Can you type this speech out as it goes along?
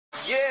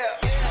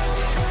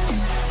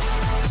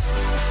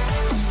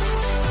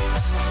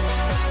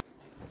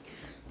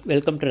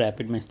Welcome to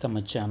Rapid Maths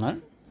Tamil channel.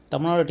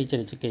 Tamil Teacher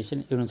Education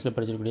Unitல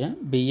படிச்சிருக்கக்கூடிய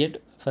B.Ed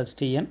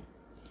first year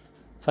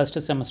first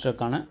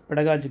செமஸ்டருக்கான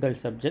pedagogical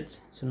subjects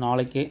so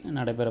நாளைக்கு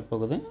நடைபெற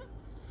போகுது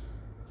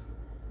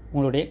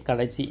உங்களுடைய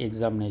கடைசி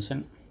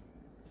examination.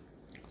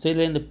 So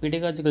இதில் இந்த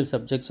pedagogical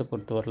subjects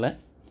பொறுத்தவரையில்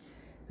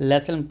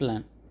லெசன்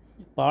பிளான்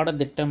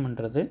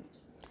பாடத்திட்டம்ன்றது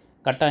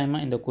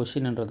கட்டாயமாக இந்த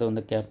கொஷின்ன்றதை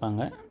வந்து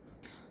கேட்பாங்க.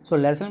 ஸோ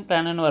லெசன்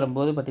பிளான்னு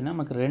வரும்போது பார்த்திங்கன்னா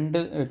நமக்கு ரெண்டு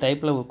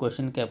டைப்பில் ஒரு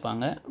கொஷின்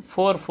கேட்பாங்க.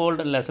 4-fold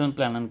லெசன்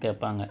பிளான்னு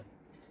கேட்பாங்க.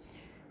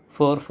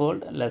 4-fold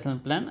lesson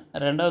plan.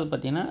 ரெண்டாவது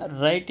பார்த்திங்கன்னா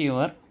right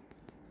your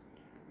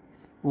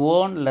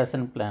own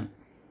lesson plan.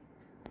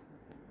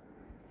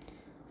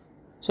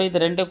 So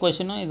இது ரெண்டு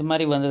கொஷினும் இது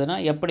மாதிரி வந்ததுன்னா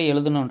எப்படி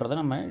எழுதணுன்றதை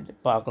நம்ம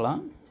பார்க்கலாம்.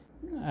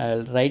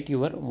 ரைட்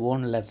யுவர்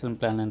ஓன் லெசன்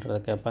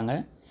பிளான்ன்றதை கேட்பாங்க.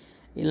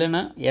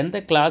 இல்லைனா எந்த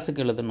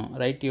கிளாஸுக்கு எழுதணும்,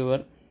 right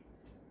your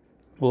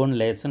own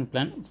lesson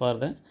plan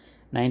for the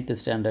 9th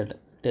standard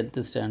 10th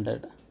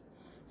standard.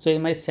 So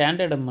இது மாதிரி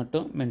ஸ்டாண்டர்டை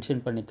மட்டும் மென்ஷன்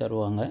பண்ணி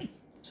தருவாங்க.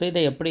 ஸோ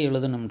இதை எப்படி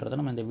எழுதணுன்றதை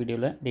நம்ம இந்த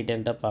வீடியோவில்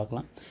டீட்டெயில்டாக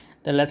பார்க்கலாம்.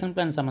 இந்த லெசன்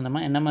பிளான்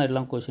சம்மந்தமாக என்ன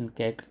மாதிரிலாம் கொஷின்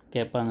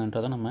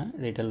கேட்பாங்கன்றதை நம்ம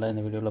டீட்டெயிலாக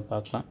இந்த வீடியோவில்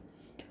பார்க்கலாம்.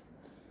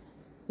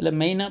 இதில்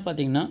மெயினாக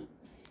பார்த்திங்கன்னா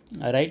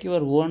right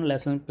your own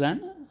lesson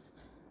plan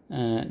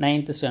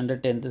 9th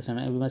standard 10th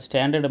standard இது மாதிரி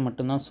ஸ்டாண்டர்டை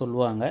மட்டும்தான்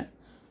சொல்லுவாங்க,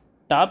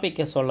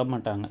 டாப்பிக்கை சொல்ல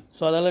மாட்டாங்க.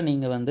 ஸோ அதால்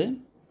நீங்கள் வந்து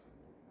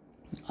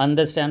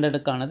அந்த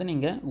ஸ்டாண்டர்டுக்கானது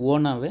நீங்கள்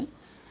ஓனாகவே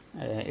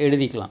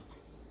எழுதிக்கலாம்.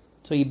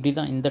 ஸோ இப்படி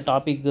தான் இந்த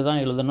டாப்பிக்கு தான்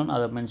எழுதணும்னு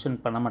அதை மென்ஷன்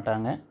பண்ண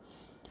மாட்டாங்க.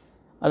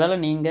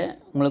 அதால் நீங்கள்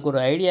உங்களுக்கு ஒரு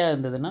ஐடியா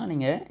இருந்ததுன்னா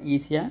நீங்கள்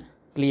ஈஸியாக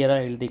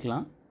கிளியராக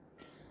எழுதிக்கலாம்.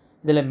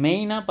 இதில்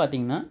மெயினாக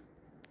பார்த்திங்கன்னா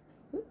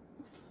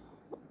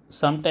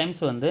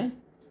சம்டைம்ஸ் வந்து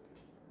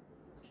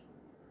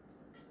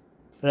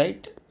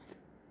ரைட்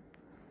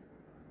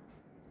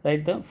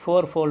த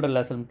 4-fold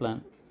லெசன்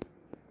பிளான்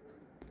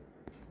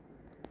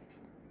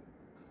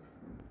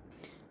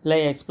இல்லை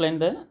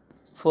எக்ஸ்பிளைன் த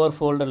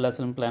 4-fold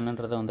லெசன்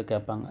பிளான்ன்றதை வந்து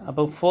கேட்பாங்க.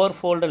 அப்போ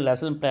 4-fold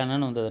லெசன்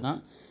பிளான்னு வந்ததுன்னா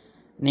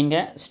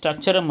நீங்கள்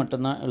ஸ்ட்ரக்சரை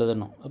மட்டும்தான்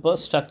எழுதணும். அப்போது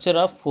structure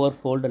of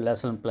 4-fold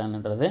lesson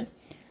பிளான்ன்றது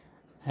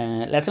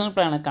lesson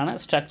பிளானுக்கான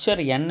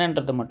structure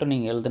என்னன்றதை மட்டும்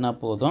நீங்கள் எழுதினா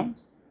போதும்.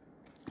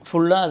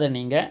 ஃபுல்லாக அதை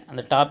நீங்கள்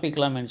அந்த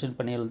டாப்பிக்லாம் மென்ஷன்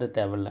பண்ணி எழுத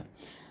தேவையில்லை.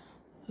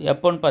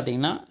 எப்போன்னு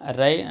பார்த்தீங்கன்னா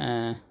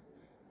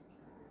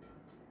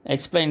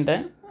explain the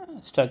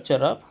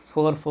structure of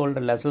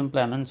 4-fold lesson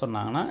பிளான்னு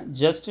சொன்னாங்கன்னா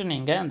ஜஸ்ட்டு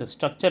நீங்கள் அந்த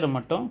ஸ்ட்ரக்சரை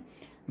மட்டும்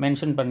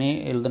மென்ஷன் பண்ணி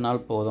எழுதினால்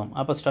போதும்.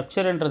 அப்போ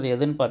ஸ்ட்ரக்சர்ன்றது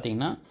எதுன்னு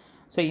பார்த்தீங்கன்னா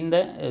ஸோ இந்த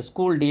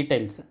school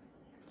details,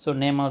 so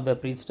name of the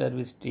pre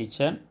service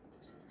teacher,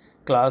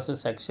 class,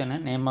 section,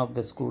 name of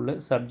the school,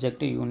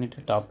 subject, unit,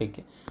 topic.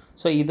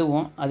 So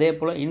இதுவும் அதே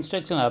போல்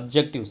இன்ஸ்ட்ரக்ஷனல்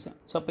அப்ஜெக்டிவ்ஸ்.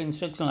 ஸோ அப்போ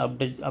இன்ஸ்ட்ரக்ஷனல்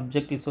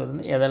அப்ஜெக்டிவ்ஸ்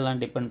வந்து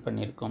எதெல்லாம் depend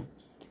பண்ணியிருக்கும்,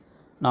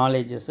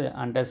 knowledges,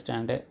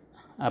 understand,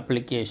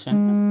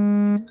 application,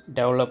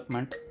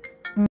 development.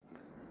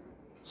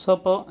 So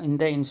அப்போது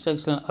இந்த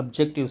instructional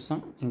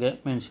அப்ஜெக்டிவ்ஸும் இங்கே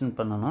mention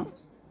பண்ணணும்.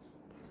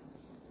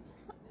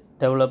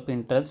 Develop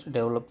interest,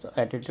 develops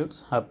attitudes,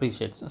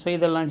 appreciates. So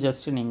இதெல்லாம்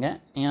ஜஸ்ட்டு நீங்கள்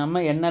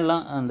நம்ம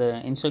என்னெல்லாம் அந்த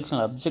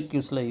இன்ஸ்ட்ரக்ஷனல்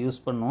அப்ஜெக்டிவ்ஸில் யூஸ்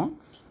பண்ணுவோம்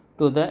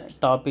டு த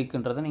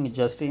டாப்பிக்ன்றதை நீங்கள்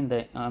ஜஸ்ட்டு இந்த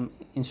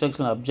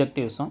இன்ஸ்ட்ரக்ஷனல்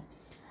அப்ஜெக்டிவ்ஸும்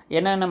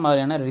என்னென்ன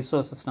மாதிரியான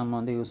ரிசோர்ஸஸ் நம்ம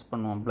வந்து யூஸ்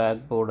பண்ணுவோம்,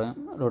 black board,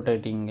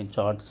 rotating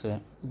shorts,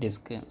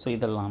 disc, so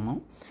இதெல்லாமும்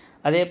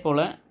அதே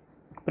போல்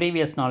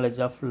ப்ரீவியஸ் நாலேஜ்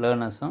ஆஃப்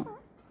லேர்னர்ஸும்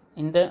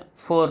இந்த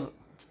 4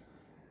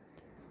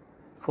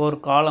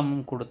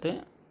 காலமும் கொடுத்து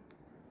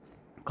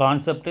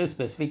concept,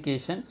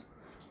 specifications,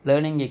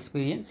 learning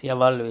experience,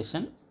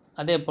 evaluation,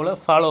 அதே போல்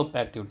ஃபாலோ அப்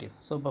ஆக்டிவிட்டீஸ்.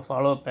 ஸோ இப்போ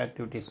follow up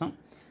ஆக்டிவிட்டீஸும்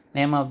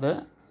name of the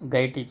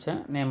guide teacher,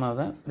 name of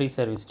the pre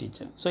service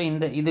teacher. So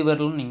இந்த இது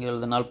வரலும் நீங்கள்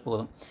எழுதினால்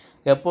போதும்.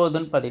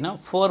 எப்போதுன்னு பார்த்தீங்கன்னா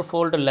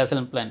 4-fold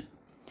lesson plan,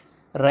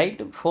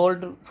 right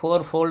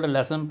 4-fold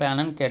lesson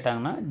பிளான்னு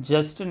கேட்டாங்கன்னா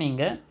ஜஸ்ட்டு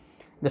நீங்கள்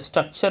இந்த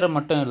ஸ்ட்ரக்சரை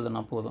மட்டும்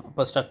எழுதினா போதும்.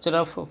 இப்போ ஸ்ட்ரக்சர்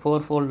ஆஃப்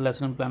 4-fold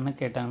லெசன் பிளான்னு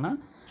கேட்டாங்கன்னா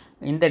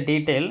இந்த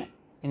detail,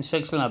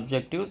 instructional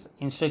objectives,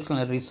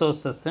 instructional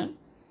resources,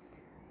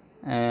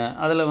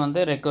 அதில் வந்து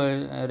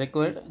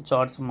required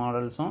charts,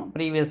 மாடல்ஸும்,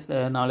 previous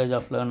knowledge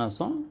of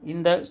லேர்னர்ஸும்,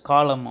 இந்த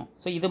காலமும்.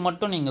 ஸோ இது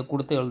மட்டும் நீங்கள்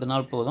கொடுத்து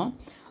எழுதினால் போதும்.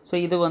 ஸோ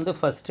இது வந்து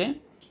first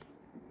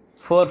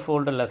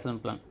 4-fold lesson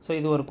plan. So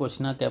இது ஒரு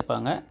கொஷினாக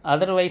கேட்பாங்க.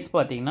 அதர்வைஸ்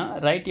பார்த்தீங்கன்னா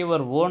ரைட்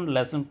யுவர் ஓன்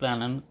லெசன்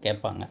பிளான்னு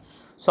கேட்பாங்க.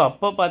 ஸோ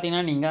அப்போ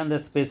பார்த்தீங்கன்னா நீங்கள் அந்த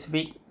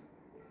ஸ்பெசிஃபிக்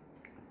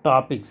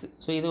டாபிக்ஸ்,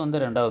 ஸோ இது வந்து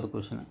ரெண்டாவது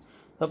கொஷின்.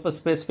 அப்போ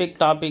ஸ்பெசிஃபிக்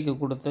டாப்பிக்கு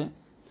கொடுத்து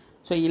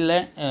ஸோ இல்லை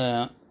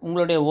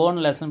உங்களுடைய ஓன்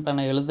லெசன்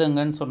பிளானை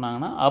எழுதுங்கன்னு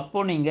சொன்னாங்கன்னா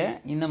அப்போது நீங்கள்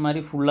இந்த மாதிரி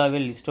ஃபுல்லாகவே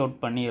லிஸ்ட் அவுட்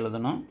பண்ணி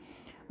எழுதணும்.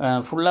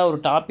 ஃபுல்லாக ஒரு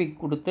டாபிக்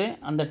கொடுத்து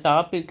அந்த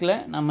டாப்பிக்கில்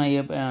நம்ம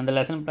அந்த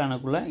லெசன்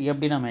பிளானுக்குள்ளே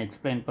எப்படி நம்ம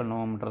எக்ஸ்பிளைன்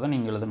பண்ணுவோம்ன்றதை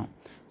நீங்கள் எழுதணும்.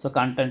 So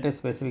content,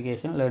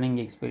 specification,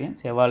 learning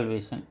experience,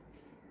 evaluation,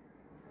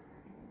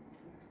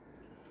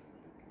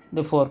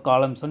 இந்த 4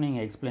 காலம்ஸும்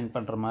நீங்கள் எக்ஸ்பிளைன்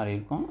பண்ணுற மாதிரி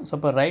இருக்கும். ஸோ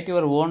இப்போ ரைட்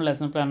யுவர் ஓன்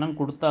லெசன் பிளான்னு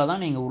கொடுத்தா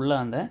தான் நீங்கள் உள்ள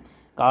அந்த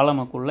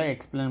காலமுக்குள்ளே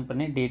எக்ஸ்பிளைன்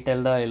பண்ணி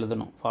டீட்டெயில்டாக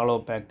எழுதணும். ஃபாலோ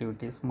அப்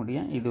ஆக்டிவிட்டீஸ்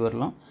முடியும். இது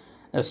வரலாம்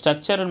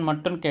ஸ்ட்ரக்சர்னு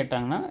மட்டும்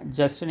கேட்டாங்கன்னா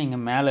ஜஸ்ட்டு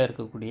நீங்கள் மேலே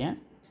இருக்கக்கூடிய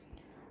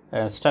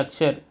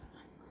ஸ்ட்ரக்சர்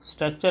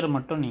ஸ்ட்ரக்சர்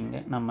மட்டும்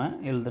நம்ம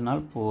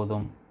எழுதினால்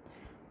போதும்.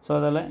 ஸோ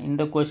அதில்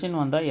இந்த கொஷின்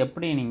வந்தால்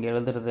எப்படி நீங்கள்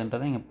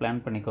எழுதுறதுன்றதை நீங்கள்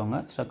பிளான் பண்ணிக்கோங்க.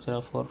 Structure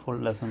of 4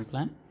 full lesson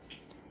plan,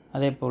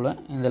 அதே போல்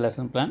இந்த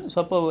லெசன் பிளான். ஸோ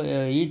அப்போ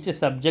ஈச்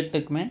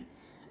சப்ஜெக்ட்டுக்குமே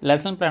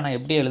லெசன் பிளானை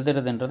எப்படி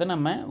எழுதுறதுன்றதை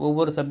நம்ம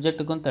ஒவ்வொரு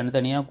சப்ஜெக்ட்டுக்கும்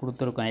தனித்தனியாக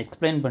கொடுத்துருக்கோம்,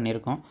 எக்ஸ்பிளைன்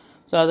பண்ணியிருக்கோம்.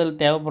 ஸோ அதில்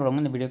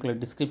தேவைப்படுறவங்க இந்த வீடியோக்குள்ள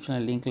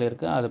டிஸ்கிரிப்ஷனில் லிங்க்கில்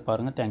இருக்குது, அதை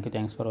பாருங்கள். தேங்க்யூ,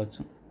 தேங்க்ஸ் ஃபார்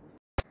வாட்சிங்.